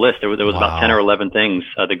have a whole list. There was about 10 or 11 things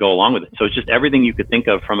that go along with it. So it's just everything you could think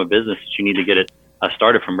of from a business that you need to get it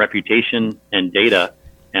started, from reputation and data,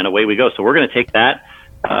 and away we go. So we're going to take that,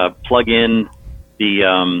 plug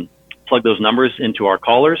those numbers into our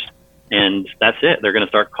callers, and that's it. They're going to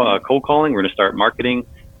start cold calling. We're going to start marketing.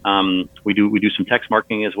 We do some text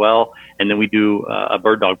marketing as well, and then we do a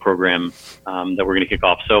bird dog program that we're going to kick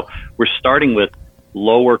off. So we're starting with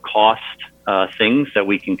lower cost things that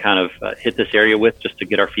we can kind of hit this area with, just to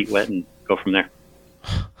get our feet wet and go from there.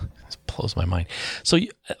 This blows my mind. So you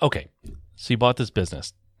bought this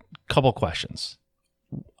business. Couple questions.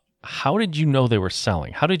 How did you know they were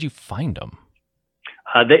selling? How did you find them?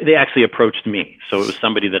 They actually approached me. So it was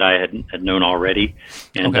somebody that I had known already,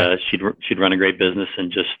 and she'd run a great business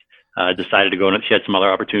and just decided to go. And she had some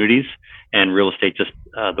other opportunities, and real estate, just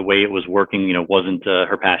the way it was working, wasn't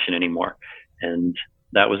her passion anymore, and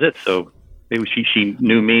that was it. So maybe she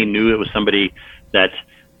knew it was somebody that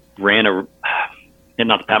ran and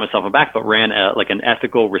not to pat myself on the back, but ran like an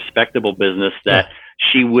ethical, respectable business that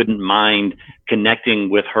she wouldn't mind connecting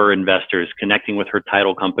with her investors, connecting with her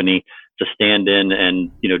title company to stand in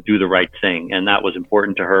and, do the right thing. And that was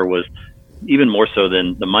important to her, was even more so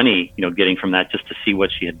than the money, getting from that, just to see what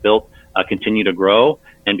she had built continue to grow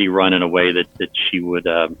and be run in a way that she would,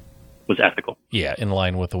 was ethical. Yeah, in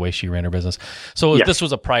line with the way she ran her business. So this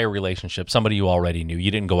was a prior relationship, somebody you already knew.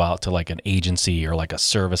 You didn't go out to like an agency or like a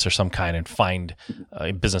service or some kind and find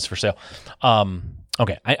a business for sale.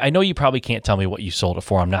 Okay, I know you probably can't tell me what you sold it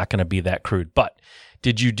for. I'm not going to be that crude, but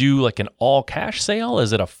did you do like an all cash sale?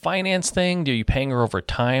 Is it a finance thing? Do you paying her over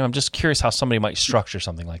time? I'm just curious how somebody might structure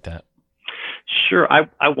something like that. Sure.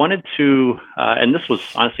 I wanted to, and this was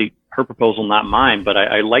honestly her proposal, not mine, but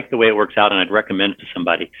I like the way it works out, and I'd recommend it to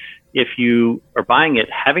somebody. If you are buying it,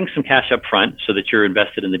 having some cash up front so that you're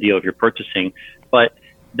invested in the deal if you're purchasing, but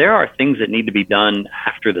there are things that need to be done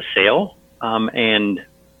after the sale, and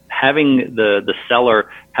having the seller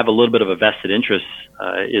have a little bit of a vested interest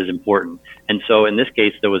is important. And so in this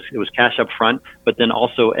case, it was cash up front, but then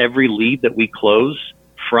also every lead that we close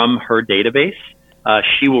from her database,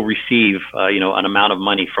 she will receive an amount of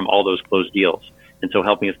money from all those closed deals. And so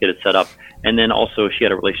helping us get it set up. And then also she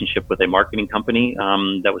had a relationship with a marketing company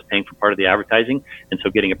that was paying for part of the advertising, and so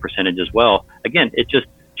getting a percentage as well. Again,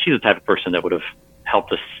 she's the type of person that would have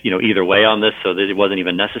helped us, either way on this, so that it wasn't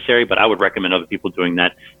even necessary. But I would recommend other people doing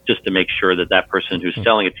that just to make sure that that person who's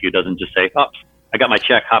selling it to you doesn't just say, "Oh, I got my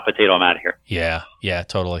check, hot potato, I'm out of here." Yeah,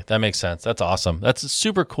 totally. That makes sense. That's awesome. That's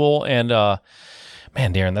super cool. And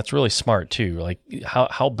man, Darren, that's really smart too. Like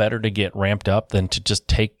how better to get ramped up than to just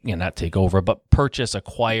not take over, but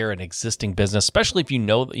acquire an existing business, especially if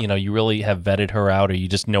you really have vetted her out, or you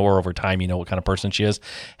just know her over time, you know what kind of person she is.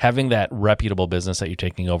 Having that reputable business that you're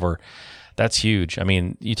taking over, that's huge. I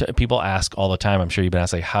mean, people ask all the time, I'm sure you've been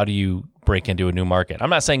asked, like, how do you break into a new market? I'm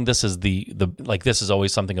not saying this is this is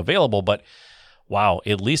always something available, but wow,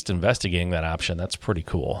 at least investigating that option, that's pretty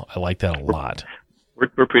cool. I like that a lot.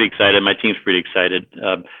 We're pretty excited. My team's pretty excited.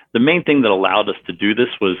 The main thing that allowed us to do this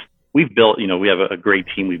was we've built, we have a great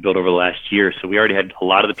team we've built over the last year. So we already had a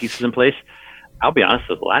lot of the pieces in place. I'll be honest,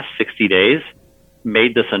 the last 60 days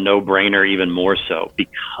made this a no-brainer even more so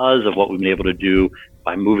because of what we've been able to do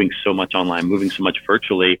by moving so much online, moving so much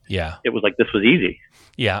virtually. Yeah. It was like this was easy.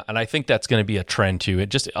 Yeah, and I think that's going to be a trend too.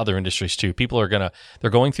 Just other industries too. People are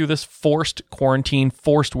they're going through this forced quarantine,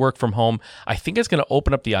 forced work from home. I think it's going to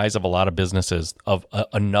open up the eyes of a lot of businesses of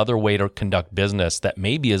another way to conduct business that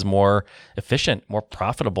maybe is more efficient, more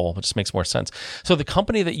profitable. It just makes more sense. So the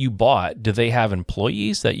company that you bought, do they have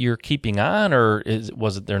employees that you're keeping on, or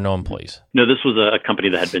was there no employees? No, this was a company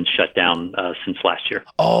that had been shut down since last year.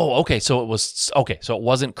 Oh, okay. So it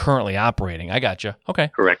wasn't currently operating. I gotcha. Okay.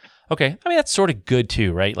 Correct. Okay. I mean, that's sort of good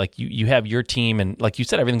too, right? Like you have your team, and like you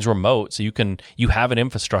said, everything's remote. So you have an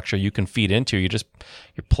infrastructure you can feed into. You're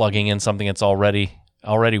plugging in something that's already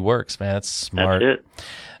works, man. That's smart. That's it.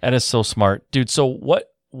 That is so smart, dude. So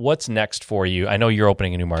what's next for you? I know you're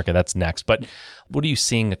opening a new market. That's next, but what are you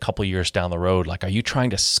seeing a couple years down the road? Like, are you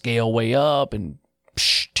trying to scale way up and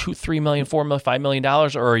 $2, $3 million, $4 million, $5 million,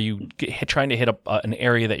 or are you trying to hit an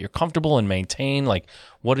area that you're comfortable and maintain? Like,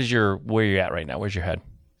 where you're at right now? Where's your head?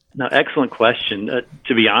 No, excellent question.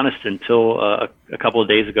 To be honest, until a couple of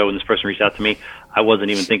days ago when this person reached out to me, I was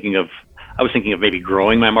thinking of maybe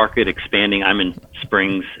growing my market, expanding. I'm in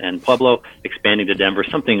Springs and Pueblo, expanding to Denver,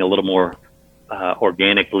 something a little more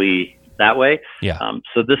organically that way. Yeah.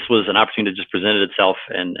 So this was an opportunity that just presented itself,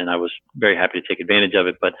 and I was very happy to take advantage of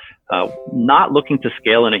it, but not looking to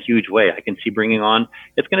scale in a huge way. I can see bringing on,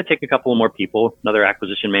 it's going to take a couple of more people, another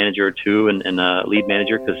acquisition manager or two, and a lead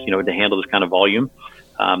manager, because, to handle this kind of volume.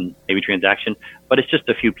 Maybe transaction, but it's just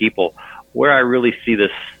a few people. Where I really see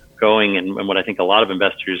this going, and what I think a lot of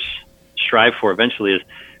investors strive for eventually, is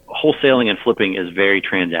wholesaling and flipping is very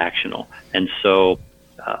transactional. And so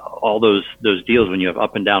all those deals, when you have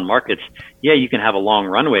up and down markets, yeah, you can have a long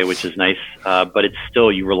runway, which is nice, but it's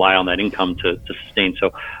still, you rely on that income to sustain.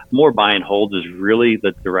 So more buy and hold is really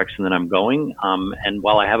the direction that I'm going. And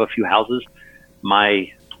while I have a few houses,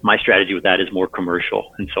 my strategy with that is more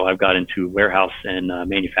commercial. And so I've got into warehouse and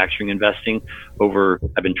manufacturing investing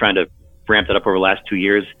I've been trying to ramp that up over the last 2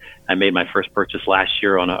 years. I made my first purchase last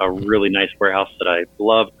year on a really nice warehouse that I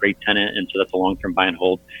love, great tenant. And so that's a long-term buy and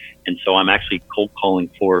hold. And so I'm actually cold calling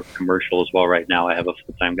for commercial as well right now. I have a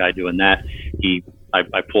full-time guy doing that. I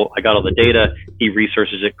got all the data. He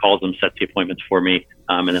researches it, calls them, sets the appointments for me.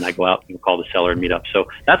 And then I go out and call the seller and meet up. So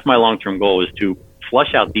that's my long-term goal, is to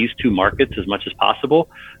flush out these two markets as much as possible.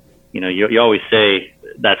 You always say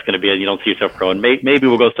that's going to be it. You don't see yourself growing. Maybe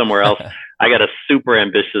we'll go somewhere else. I got a super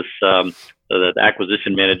ambitious the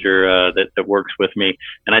acquisition manager that works with me,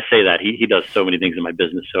 and I say that he does so many things in my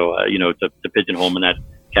business. So to pigeonhole him in that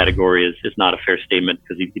category is not a fair statement,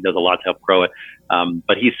 because he does a lot to help grow it.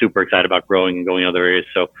 But he's super excited about growing and going in other areas.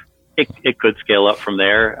 So it could scale up from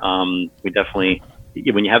there. We definitely,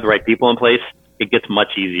 when you have the right people in place, it gets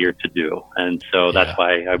much easier to do. And so that's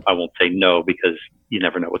why I won't say no, because you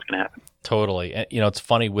never know what's going to happen. Totally. It's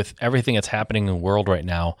funny with everything that's happening in the world right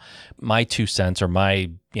now. My 2 cents, or my,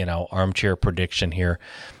 armchair prediction here,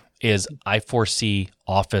 is I foresee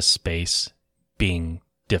office space being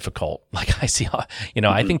difficult. Like I see,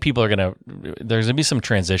 I think people there's going to be some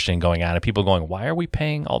transition going on, and people going, why are we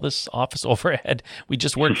paying all this office overhead? We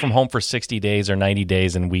just worked from home for 60 days or 90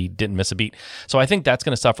 days and we didn't miss a beat. So I think that's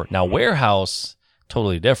going to suffer. Now, warehouse,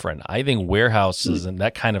 totally different. I think warehouses and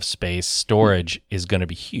that kind of space, storage, is going to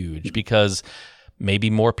be huge, because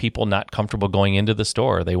maybe more people not comfortable going into the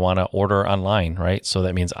store. They want to order online, right? So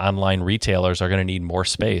that means online retailers are going to need more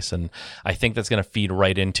space. And I think that's going to feed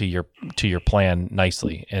right into your plan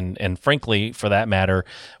nicely. And frankly, for that matter,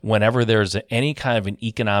 whenever there's any kind of an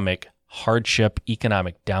economic hardship,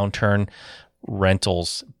 economic downturn,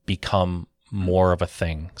 rentals become more of a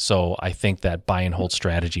thing. So I think that buy and hold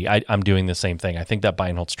strategy, I'm doing the same thing. I think that buy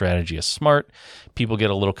and hold strategy is smart. People get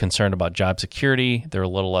a little concerned about job security. They're a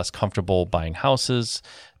little less comfortable buying houses.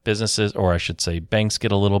 businesses, or I should say banks,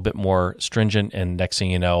 get a little bit more stringent, and next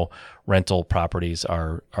thing you know, rental properties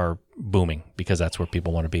are booming because that's where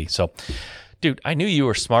people want to be. So, dude, I knew you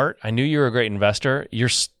were smart. I knew you were a great investor. You're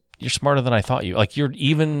smarter than I thought you. Like, you're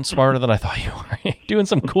even smarter than I thought you were. You're doing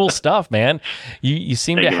some cool stuff, man. You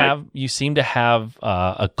seem to have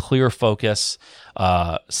a clear focus,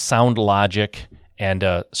 sound logic, and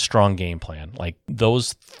a strong game plan. Like,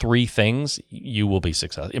 those three things, you will be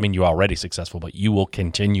successful. I mean, you're already successful, but you will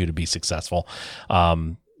continue to be successful.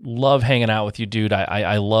 Love hanging out with you, dude.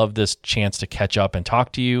 I love this chance to catch up and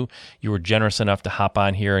talk to you. You were generous enough to hop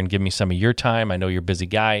on here and give me some of your time. I know you're a busy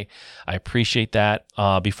guy. I appreciate that.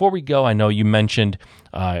 Before we go, I know you mentioned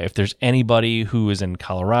if there's anybody who is in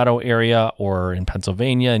Colorado area or in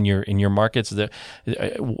Pennsylvania in your markets,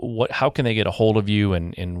 how can they get a hold of you,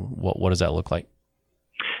 and what does that look like?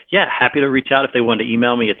 Yeah, happy to reach out if they want to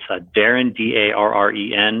email me. It's Darren,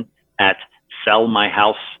 DARREN, at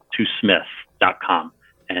sellmyhousetosmith.com.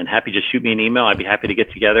 And happy to shoot me an email. I'd be happy to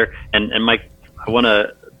get together. And Mike, I want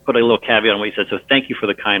to put a little caveat on what you said. So thank you for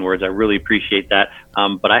the kind words. I really appreciate that.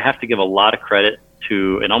 But I have to give a lot of credit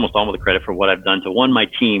to, and almost all of the credit for what I've done to, one, my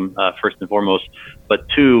team, first and foremost, but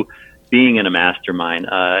two, being in a mastermind.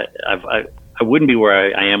 I wouldn't be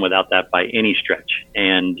where I am without that by any stretch.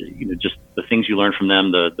 And, just the things you learn from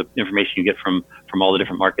them, the information you get from all the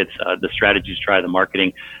different markets, the strategies you try, the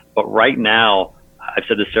marketing. But right now, I've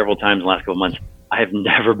said this several times in the last couple of months, I have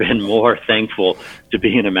never been more thankful to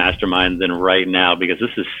be in a mastermind than right now, because this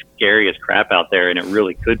is scary as crap out there. And it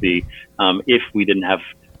really could be, if we didn't have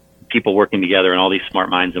people working together and all these smart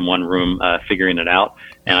minds in one room, figuring it out.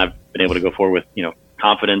 And I've been able to go forward with,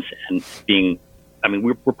 confidence and being,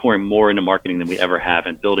 we're pouring more into marketing than we ever have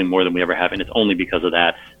and building more than we ever have. And it's only because of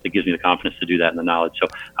that gives me the confidence to do that and the knowledge. So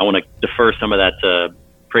I want to defer some of that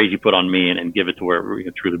praise you put on me and give it to where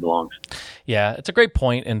it truly belongs. Yeah, it's a great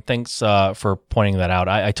point, and thanks for pointing that out.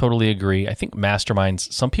 I totally agree. I think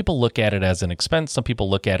masterminds, some people look at it as an expense. Some people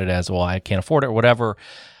look at it as, well, I can't afford it or whatever.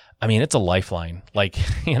 It's a lifeline. Like,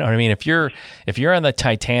 you know what I mean? If you're on the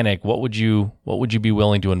Titanic, what would you be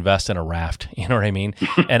willing to invest in a raft? You know what I mean?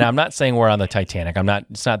 And I'm not saying we're on the Titanic.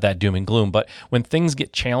 It's not that doom and gloom, but when things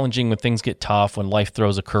get challenging, when things get tough, when life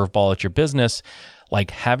throws a curveball at your business,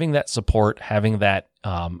 like having that support, having that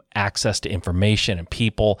access to information and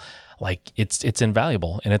people, like it's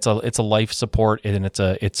invaluable, and it's a life support, and it's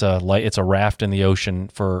a raft in the ocean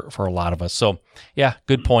for a lot of us. So yeah,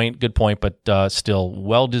 good point, but still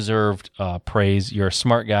well deserved praise. You're a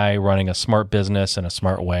smart guy running a smart business in a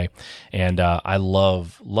smart way, and I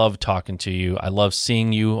love talking to you. I love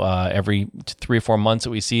seeing you every 3 or 4 months that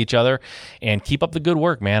we see each other, and keep up the good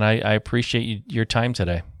work, man. I appreciate your time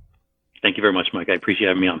today. Thank you very much, Mike. I appreciate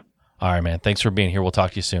having me on. All right, man. Thanks for being here. We'll talk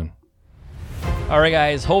to you soon. All right,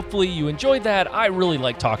 guys, hopefully you enjoyed that. I really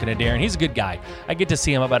like talking to Darren. He's a good guy. I get to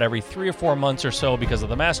see him about every 3 or 4 months or so because of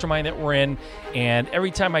the mastermind that we're in. And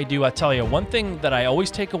every time I do, I tell you, one thing that I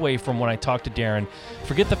always take away from when I talk to Darren,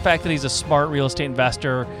 forget the fact that he's a smart real estate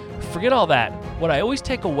investor, forget all that. What I always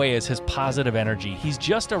take away is his positive energy. He's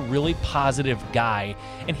just a really positive guy,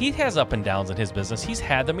 and he has up and downs in his business. He's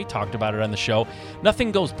had them. He talked about it on the show.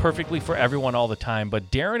 Nothing goes perfectly for everyone all the time,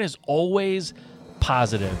 but Darren is always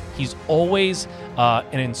positive. He's always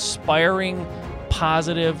an inspiring,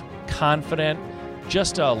 positive, confident,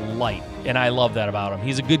 just a light. And I love that about him.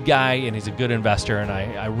 He's a good guy and he's a good investor. And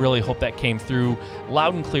I really hope that came through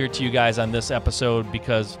loud and clear to you guys on this episode,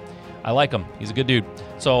 because I like him. He's a good dude.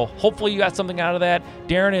 So hopefully you got something out of that.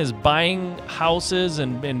 Darren is buying houses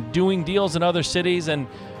and doing deals in other cities, and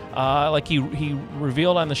like he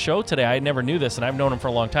revealed on the show today, I never knew this, and I've known him for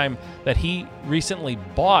a long time, that he recently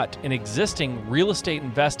bought an existing real estate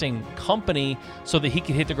investing company so that he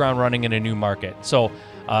could hit the ground running in a new market. So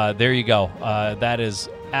there you go. That is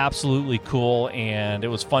absolutely cool, and it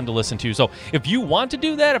was fun to listen to. So if you want to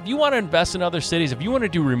do that, if you want to invest in other cities, if you want to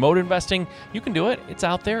do remote investing, you can do it. It's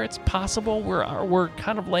out there. It's possible. We're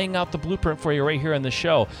kind of laying out the blueprint for you right here on the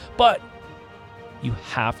show. But you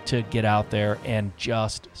have to get out there and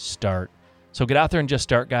just start. So get out there and just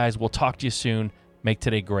start, guys. We'll talk to you soon. Make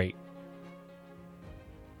today great.